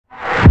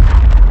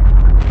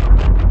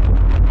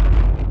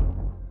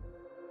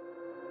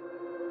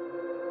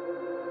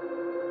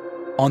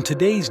On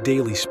today's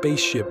Daily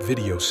Spaceship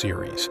video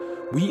series,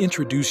 we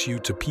introduce you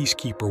to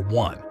Peacekeeper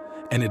One,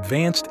 an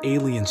advanced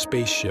alien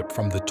spaceship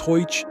from the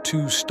Teutsch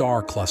 2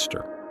 star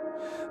cluster.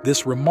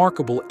 This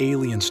remarkable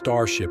alien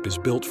starship is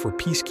built for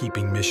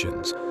peacekeeping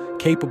missions,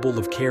 capable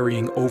of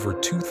carrying over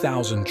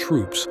 2,000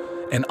 troops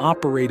and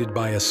operated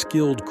by a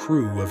skilled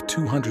crew of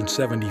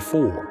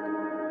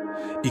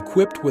 274.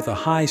 Equipped with a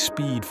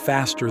high-speed,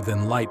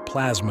 faster-than-light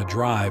plasma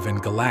drive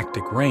and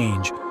galactic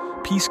range,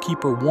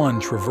 Peacekeeper One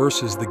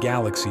traverses the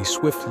galaxy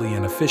swiftly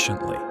and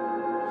efficiently.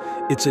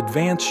 Its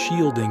advanced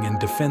shielding and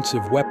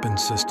defensive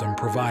weapons system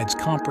provides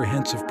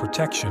comprehensive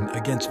protection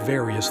against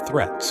various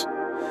threats.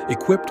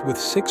 Equipped with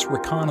 6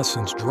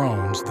 reconnaissance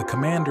drones, the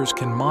commanders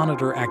can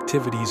monitor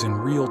activities in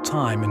real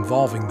time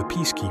involving the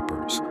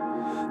peacekeepers.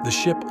 The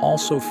ship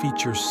also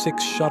features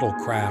 6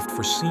 shuttlecraft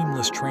for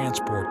seamless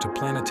transport to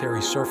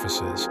planetary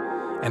surfaces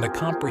and a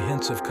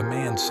comprehensive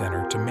command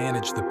center to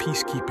manage the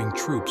peacekeeping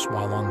troops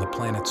while on the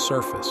planet's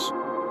surface.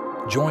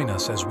 Join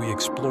us as we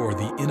explore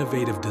the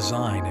innovative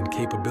design and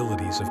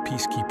capabilities of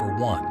Peacekeeper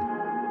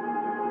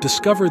One.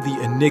 Discover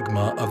the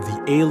enigma of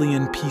the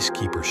alien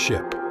peacekeeper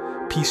ship,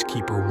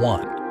 Peacekeeper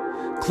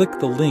One. Click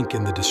the link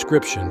in the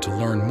description to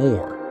learn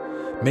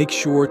more. Make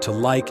sure to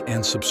like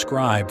and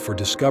subscribe for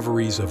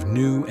discoveries of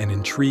new and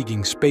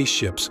intriguing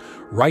spaceships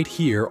right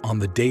here on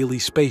the Daily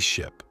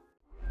Spaceship.